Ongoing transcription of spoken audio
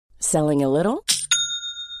Selling a little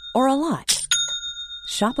or a lot?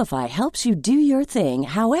 Shopify helps you do your thing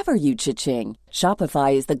however you cha-ching.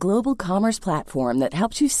 Shopify is the global commerce platform that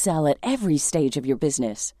helps you sell at every stage of your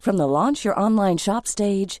business. From the launch your online shop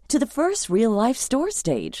stage to the first real-life store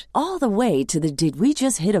stage, all the way to the did we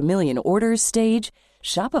just hit a million orders stage.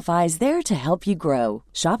 Shopify is there to help you grow.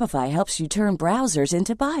 Shopify helps you turn browsers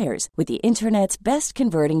into buyers with the internet's best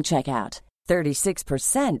converting checkout.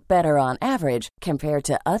 36% better on average compared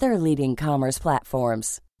to other leading commerce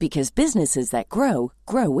platforms. Because businesses that grow,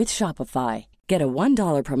 grow with Shopify. Get a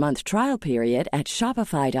 $1 per month trial period at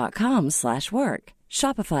shopify.com/work.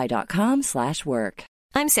 Shopify.com/work.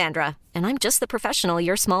 I'm Sandra, and I'm just the professional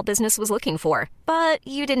your small business was looking for. But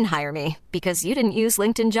you didn't hire me because you didn't use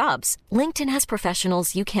LinkedIn Jobs. LinkedIn has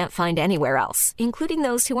professionals you can't find anywhere else, including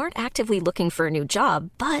those who aren't actively looking for a new job,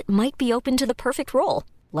 but might be open to the perfect role,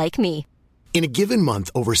 like me. In a given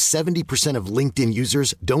month, over 70% of LinkedIn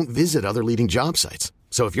users don't visit other leading job sites.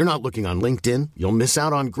 So if you're not looking on LinkedIn, you'll miss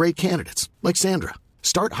out on great candidates like Sandra.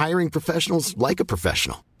 Start hiring professionals like a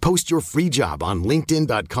professional. Post your free job on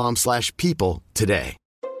linkedin.com/people today.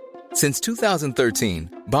 Since 2013,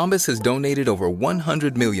 Bombas has donated over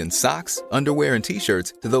 100 million socks, underwear, and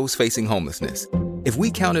T-shirts to those facing homelessness. If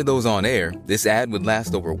we counted those on air, this ad would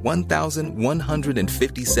last over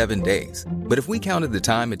 1,157 days. But if we counted the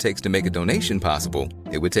time it takes to make a donation possible,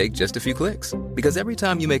 it would take just a few clicks. Because every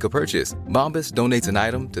time you make a purchase, Bombas donates an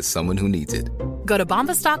item to someone who needs it. Go to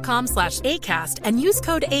bombas.com/ACAST and use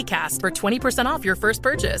code ACAST for 20% off your first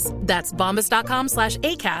purchase. That's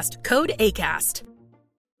bombas.com/ACAST, code ACAST.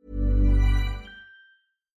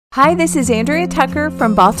 Hi, this is Andrea Tucker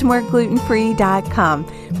from BaltimoreGlutenFree.com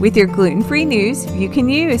with your gluten-free news you can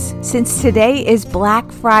use. Since today is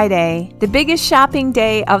Black Friday, the biggest shopping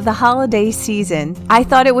day of the holiday season, I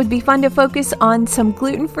thought it would be fun to focus on some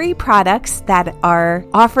gluten-free products that are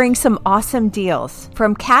offering some awesome deals.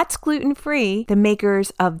 From Katz Gluten Free, the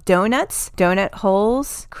makers of donuts, donut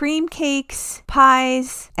holes, cream cakes,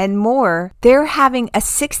 pies, and more, they're having a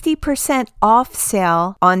 60% off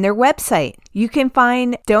sale on their website. You can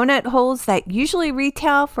find donut holes that usually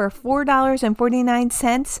retail for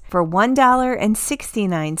 $4.49 for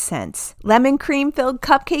 $1.69. Lemon cream filled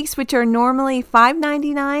cupcakes, which are normally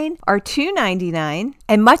 $5.99, are $2.99,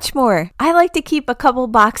 and much more. I like to keep a couple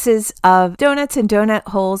boxes of donuts and donut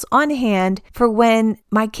holes on hand for when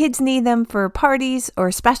my kids need them for parties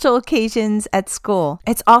or special occasions at school.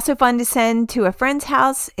 It's also fun to send to a friend's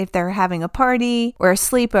house if they're having a party or a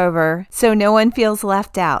sleepover, so no one feels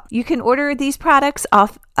left out. You can order these products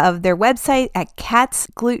off of their website at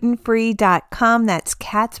katzglutenfree.com. That's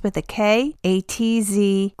Katz with a K,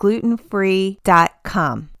 A-T-Z,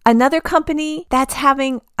 glutenfree.com. Another company that's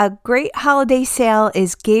having a great holiday sale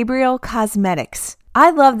is Gabriel Cosmetics.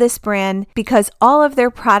 I love this brand because all of their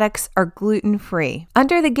products are gluten-free.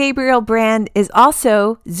 Under the Gabriel brand is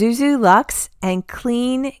also Zuzu Luxe and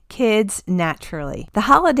Clean Kids Naturally. The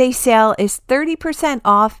holiday sale is 30%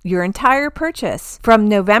 off your entire purchase from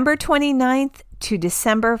November 29th to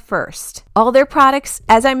December 1st. All their products,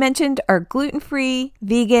 as I mentioned, are gluten-free,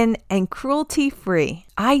 vegan, and cruelty-free.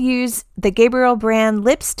 I use the Gabriel brand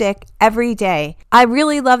lipstick every day. I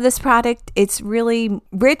really love this product. It's really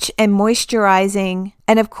rich and moisturizing.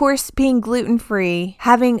 And of course, being gluten-free,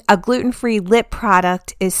 having a gluten-free lip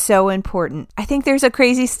product is so important. I think there's a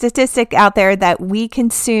crazy statistic out there that we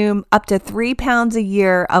consume up to 3 pounds a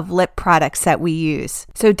year of lip products that we use.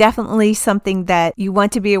 So definitely something that you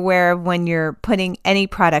want to be aware of when you're putting any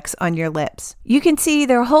products on your lips. You can see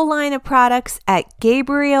their whole line of products at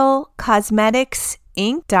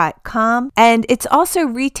GabrielCosmeticsInc.com, and it's also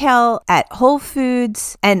retail at Whole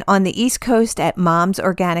Foods and on the East Coast at Mom's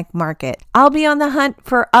Organic Market. I'll be on the hunt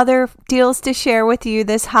for other deals to share with you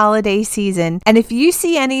this holiday season, and if you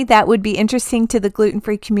see any that would be interesting to the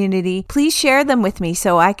gluten-free community, please share them with me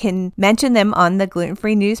so I can mention them on the Gluten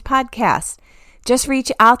Free News podcast. Just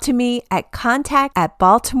reach out to me at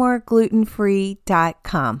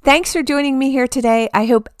contact@BaltimoreGlutenFree.com. Thanks for joining me here today. I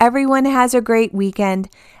hope everyone has a great weekend,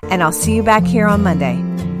 and I'll see you back here on Monday.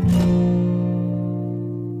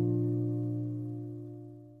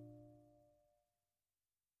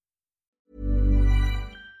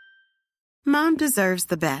 Mom deserves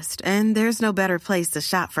the best, and there's no better place to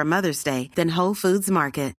shop for Mother's Day than Whole Foods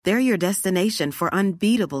Market. They're your destination for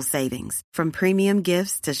unbeatable savings, from premium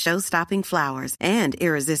gifts to show-stopping flowers and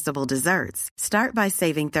irresistible desserts. Start by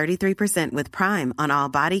saving 33% with Prime on all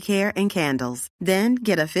body care and candles. Then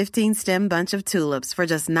get a 15-stem bunch of tulips for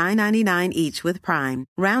just $9.99 each with Prime.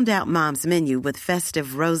 Round out Mom's menu with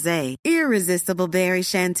festive rosé, irresistible berry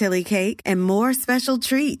chantilly cake, and more special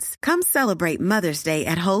treats. Come celebrate Mother's Day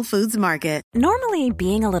at Whole Foods Market. Normally,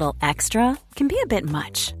 being a little extra can be a bit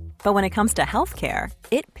much. But when it comes to healthcare,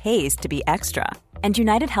 it pays to be extra. And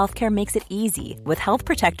United Healthcare makes it easy with Health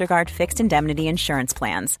Protector Guard fixed indemnity insurance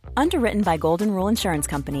plans. Underwritten by Golden Rule Insurance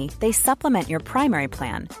Company, they supplement your primary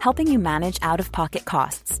plan, helping you manage out-of-pocket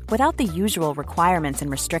costs without the usual requirements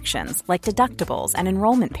and restrictions like deductibles and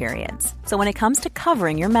enrollment periods. So when it comes to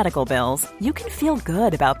covering your medical bills, you can feel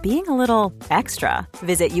good about being a little extra.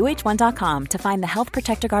 Visit UH1.com to find the Health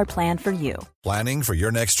Protector Guard plan for you. Planning for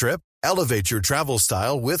your next trip? Elevate your travel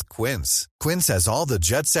style with Quince. Quince has all the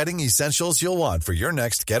jet-setting essentials you'll want for your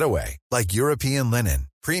next getaway, like European linen,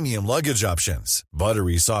 premium luggage options,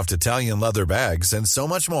 buttery soft Italian leather bags, and so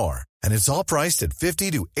much more. And it's all priced at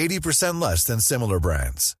 50 to 80% less than similar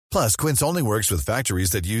brands. Plus, Quince only works with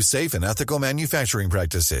factories that use safe and ethical manufacturing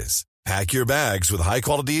practices. Pack your bags with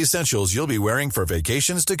high-quality essentials you'll be wearing for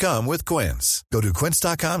vacations to come with Quince. Go to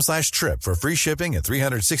quince.com/trip for free shipping and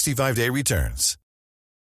 365-day returns.